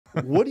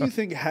What do you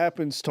think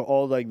happens to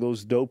all like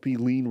those dopey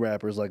lean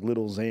rappers like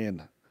Lil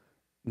Xan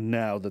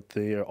now that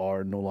they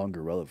are no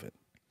longer relevant?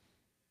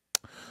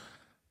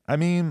 I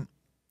mean,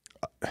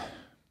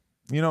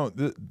 you know,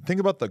 think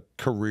about the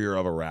career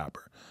of a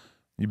rapper.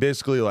 You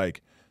basically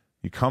like,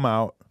 you come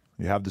out,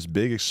 you have this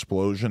big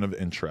explosion of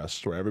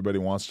interest where everybody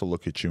wants to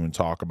look at you and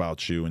talk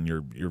about you, and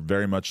you're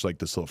very much like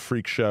this little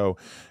freak show.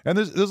 And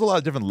there's a lot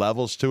of different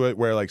levels to it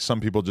where like some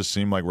people just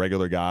seem like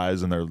regular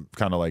guys, and they're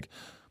kind of like,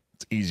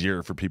 it's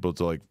easier for people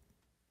to like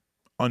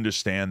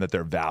understand that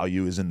their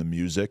value is in the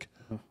music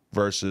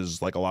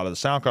versus like a lot of the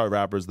SoundCloud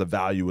rappers, the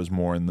value is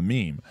more in the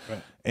meme.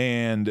 Right.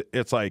 And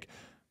it's like,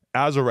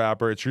 as a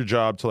rapper, it's your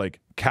job to like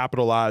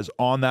capitalize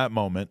on that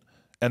moment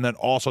and then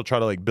also try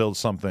to like build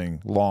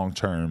something long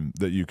term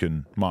that you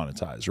can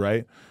monetize,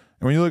 right?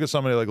 And when you look at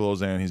somebody like Lil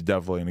Xan, he's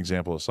definitely an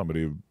example of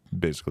somebody who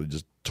basically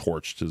just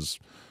torched his,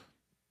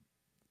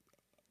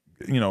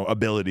 you know,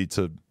 ability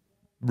to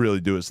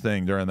really do his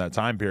thing during that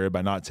time period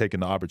by not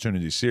taking the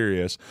opportunity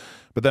serious.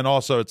 But then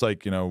also it's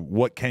like, you know,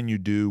 what can you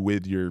do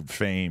with your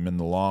fame in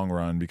the long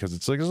run? Because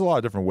it's like there's a lot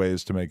of different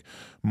ways to make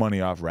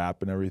money off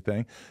rap and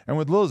everything. And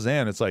with Lil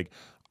Xan, it's like,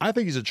 I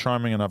think he's a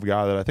charming enough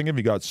guy that I think if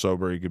he got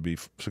sober, he could be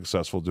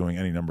successful doing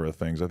any number of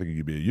things. I think he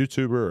could be a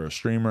YouTuber or a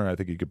streamer. I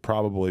think he could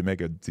probably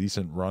make a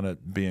decent run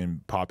at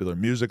being popular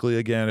musically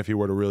again if he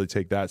were to really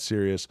take that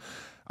serious.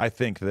 I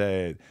think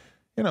that,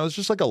 you know, it's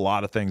just like a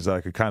lot of things that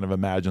I could kind of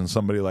imagine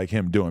somebody like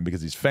him doing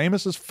because he's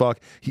famous as fuck.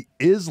 He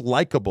is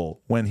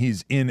likable when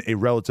he's in a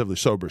relatively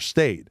sober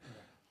state.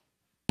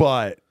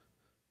 But,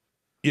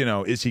 you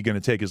know, is he going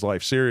to take his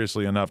life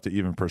seriously enough to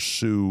even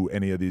pursue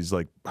any of these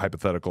like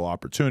hypothetical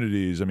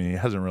opportunities? I mean, he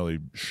hasn't really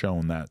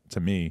shown that to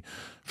me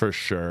for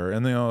sure.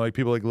 And, you know, like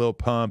people like Lil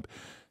Pump,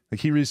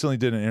 like he recently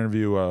did an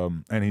interview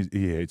and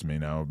he hates me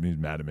now. He's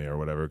mad at me or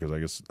whatever because I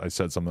guess I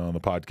said something on the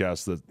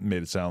podcast that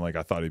made it sound like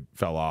I thought he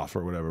fell off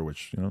or whatever,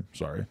 which, you know,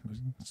 sorry.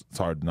 It's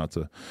hard not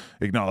to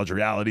acknowledge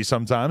reality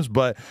sometimes.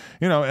 But,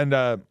 you know,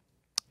 and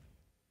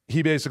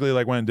he basically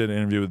like went and did an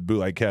interview with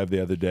Bootleg Kev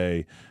the other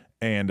day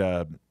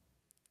and,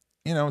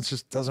 you know, it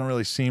just doesn't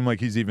really seem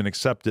like he's even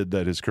accepted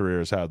that his career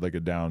has had like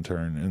a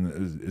downturn.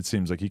 And it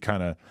seems like he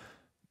kind of,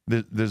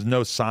 there's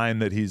no sign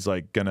that he's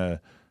like going to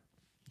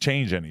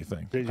change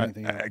anything.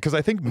 Because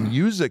I think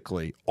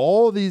musically,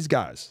 all these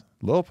guys,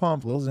 Lil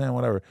Pump, Lil Xan,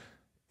 whatever,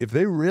 if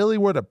they really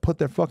were to put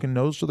their fucking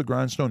nose to the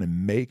grindstone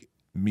and make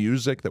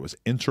music that was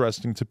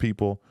interesting to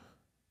people,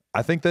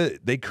 I think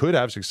that they could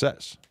have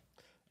success.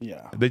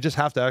 Yeah. They just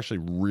have to actually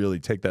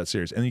really take that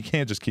serious. And you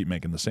can't just keep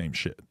making the same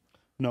shit.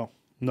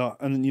 No,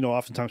 and you know,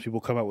 oftentimes people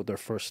come out with their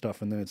first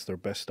stuff and then it's their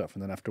best stuff,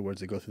 and then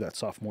afterwards they go through that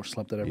sophomore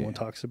slump that everyone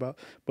talks about.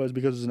 But it's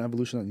because there's an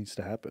evolution that needs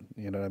to happen.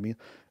 You know what I mean?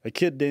 A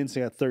kid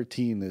dancing at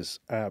 13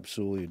 is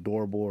absolutely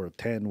adorable, or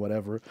 10,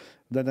 whatever.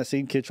 Then that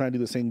same kid trying to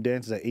do the same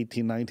dances at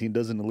 18, 19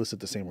 doesn't elicit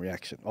the same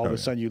reaction. All of a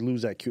sudden you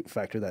lose that cute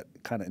factor, that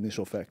kind of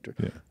initial factor.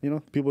 Yeah. You know,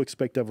 people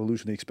expect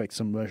evolution. They expect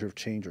some measure of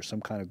change or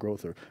some kind of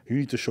growth, or you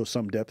need to show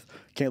some depth.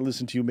 Can't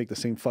listen to you make the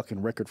same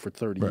fucking record for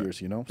 30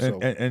 years, you know? So,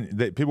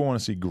 and people want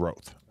to see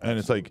growth. And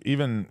it's like,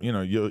 even, you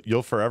know,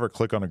 you'll forever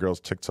click on a girl's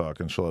TikTok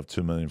and she'll have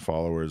 2 million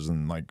followers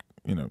and like,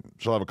 you know,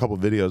 she'll have a couple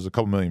videos, a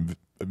couple million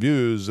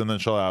views, and then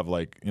she'll have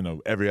like, you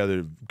know, every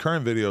other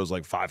current video is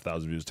like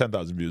 5,000 views,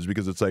 10,000 views,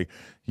 because it's like,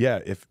 yeah,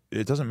 if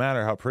it doesn't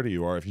matter how pretty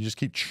you are, if you just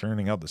keep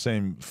churning out the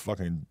same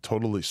fucking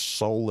totally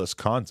soulless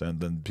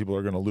content, then people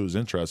are going to lose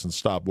interest and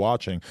stop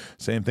watching.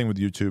 Same thing with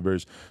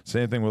YouTubers,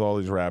 same thing with all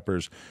these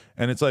rappers.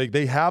 And it's like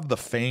they have the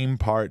fame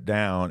part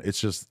down. It's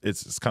just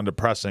it's kind of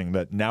depressing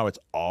that now it's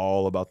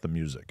all about the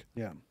music.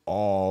 Yeah.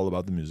 All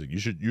about the music. You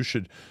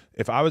should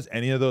if I was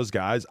any of those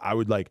guys, I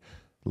would like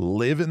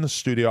live in the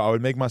studio. I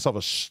would make myself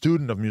a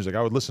student of music.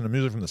 I would listen to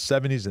music from the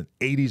 70s and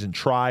 80s and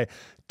try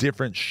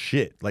different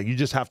shit. Like, you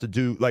just have to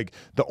do, like,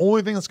 the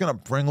only thing that's going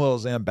to bring Lil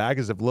Xan back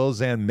is if Lil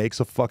Xan makes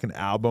a fucking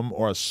album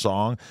or a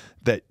song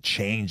that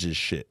changes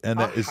shit and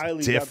that is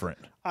different.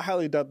 I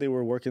highly doubt they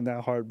were working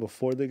that hard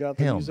before they got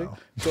the music. No.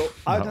 So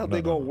I doubt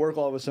they're going to work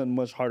all of a sudden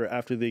much harder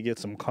after they get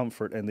some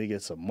comfort and they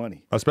get some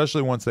money.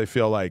 Especially once they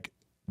feel like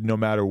no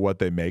matter what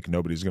they make,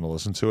 nobody's going to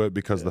listen to it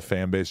because the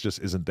fan base just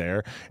isn't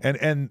there.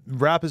 And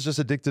rap is just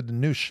addicted to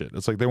new shit.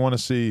 It's like they want to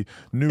see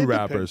new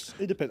rappers.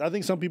 It depends. I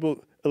think some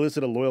people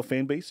elicit a loyal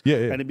fan base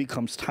and it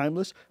becomes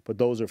timeless, but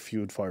those are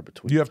few and far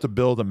between. You have to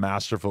build a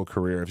masterful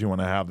career if you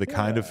want to have the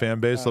kind of fan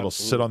base that'll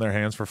sit on their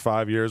hands for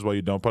 5 years while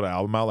you don't put an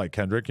album out like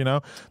Kendrick, you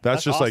know?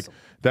 That's just awesome. Like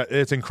that.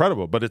 It's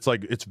incredible, but it's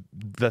like it's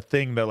the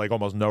thing that like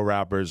almost no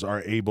rappers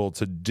are able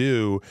to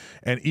do.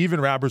 And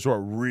even rappers who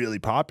are really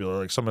popular,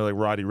 like somebody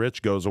like Roddy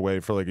Ricch goes away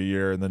for like a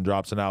year and then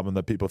drops an album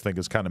that people think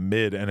is kind of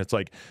mid, and it's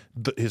like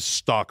his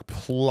stock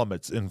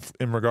plummets in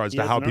regards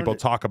to how people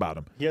talk about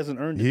him. He hasn't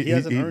earned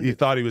it. He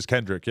thought he was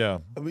Kendrick, yeah.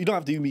 You don't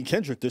have to even be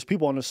Kendrick. There's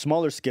people on a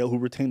smaller scale who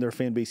retain their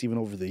fan base even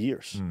over the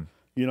years.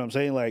 You know what I'm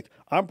saying? Like,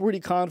 I'm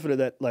pretty confident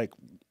that, like,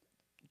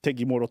 take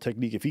Immortal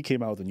Technique, if he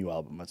came out with a new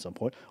album at some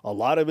point, a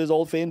lot of his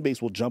old fan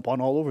base will jump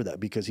on all over that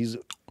because he's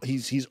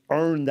he's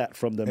earned that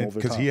from them over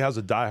time. Because he has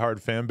a diehard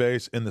fan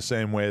base in the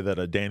same way that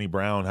a Danny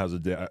Brown has a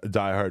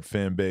diehard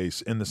fan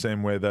base, in the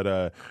same way that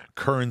a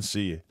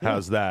Currency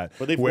has that.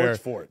 But they've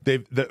worked for it.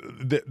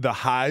 The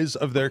highs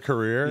of their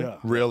career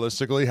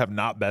realistically have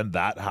not been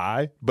that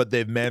high, but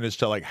they've managed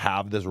to like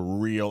have this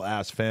real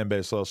ass fan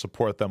base that'll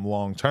support them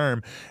long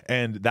term.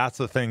 And that's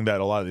the thing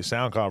that a lot of these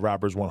SoundCloud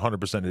rappers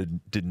 100%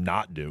 did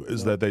not do,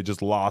 is that they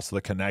just lost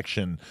the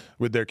connection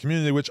with their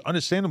community, which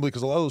understandably,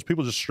 because a lot of those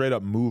people just straight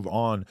up move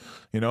on.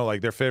 You know,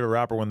 like their favorite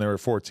rapper when they were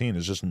 14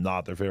 is just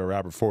not their favorite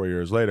rapper 4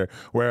 years later.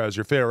 Whereas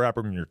your favorite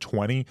rapper when you're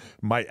 20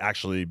 might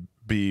actually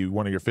be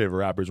one of your favorite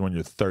rappers when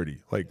you're 30.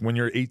 Like when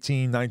you're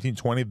 18, 19,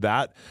 20,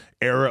 that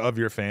era of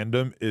your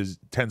fandom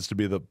tends to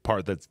be the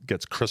part that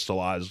gets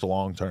crystallized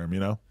long term, you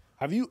know?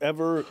 Have you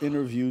ever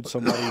interviewed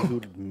somebody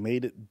who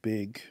made it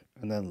big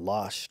and then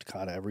lost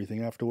kind of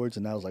everything afterwards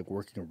and now is like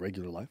working a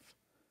regular life?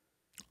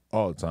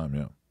 All the time,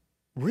 yeah.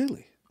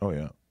 Really? Oh,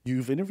 yeah.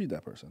 You've interviewed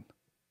that person?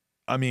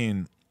 I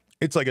mean,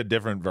 it's like a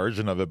different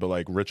version of it, but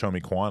like Rich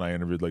Homie Quan, I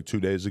interviewed like 2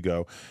 days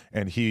ago,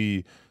 and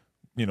he,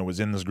 you know, was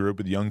in this group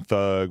with Young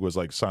Thug, was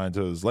like signed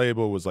to his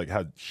label, was like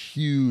had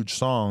huge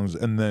songs,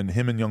 and then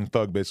him and Young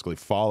Thug basically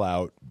fall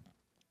out,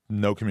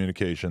 no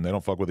communication. They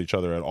don't fuck with each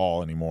other at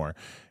all anymore.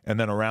 And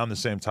then around the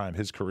same time,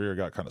 his career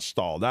got kind of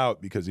stalled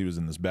out because he was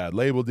in this bad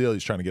label deal.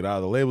 He's trying to get out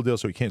of the label deal,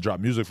 so he can't drop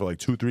music for like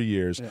 2-3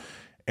 years. Yeah.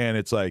 And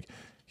it's like,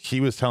 he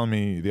was telling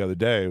me the other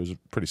day, it was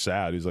pretty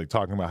sad. He's like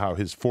talking about how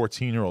his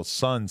 14-year-old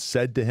son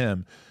said to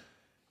him,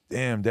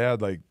 "Damn,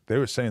 Dad, like they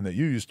were saying that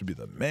you used to be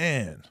the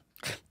man."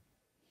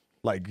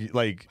 Like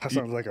that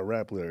sounds like a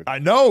rap lyric. I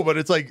know, but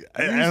it's like,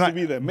 used to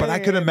be the man, but I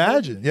could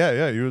imagine.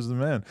 Yeah, he was the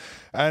man.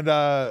 And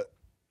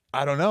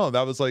I don't know.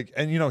 That was like,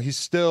 and you know, he's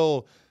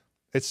still.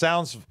 It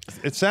sounds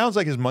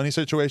like his money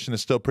situation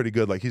is still pretty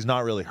good. Like he's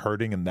not really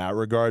hurting in that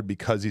regard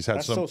because he's had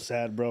That's so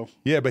sad, bro.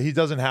 Yeah, but he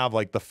doesn't have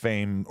like the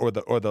fame or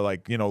the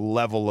like, you know,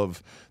 level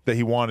of that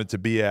he wanted to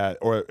be at,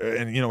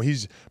 and you know,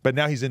 but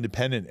now he's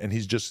independent and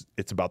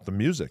it's about the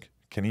music.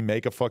 Can he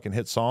make a fucking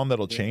hit song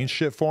that'll change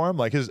shit for him?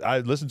 Like I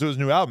listened to his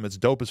new album. It's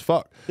dope as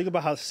fuck. Think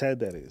about how sad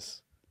that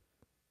is.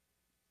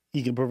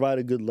 He can provide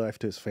a good life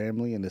to his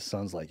family and his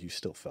son's like, you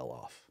still fell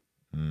off.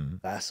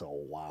 That's a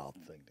wild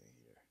thing to hear.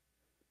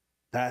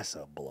 That's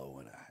a blow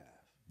and a half.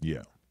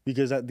 Yeah.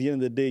 Because at the end of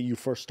the day, you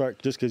first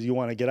start just because you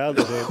want to get out of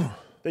the hood.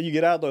 Then you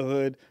get out of the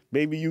hood.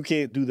 Maybe you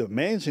can't do the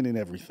mansion and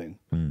everything,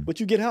 but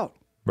you get out.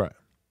 Right.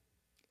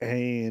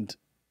 And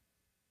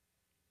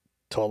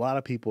to a lot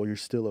of people, you're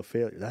still a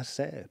failure. That's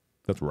sad.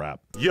 That's rap.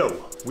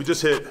 Yo, we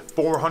just hit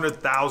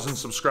 400,000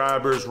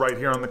 subscribers right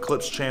here on the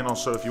Clips channel.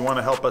 So if you want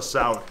to help us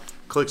out,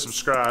 click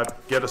subscribe,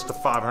 get us to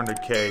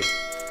 500K.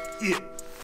 Yeah.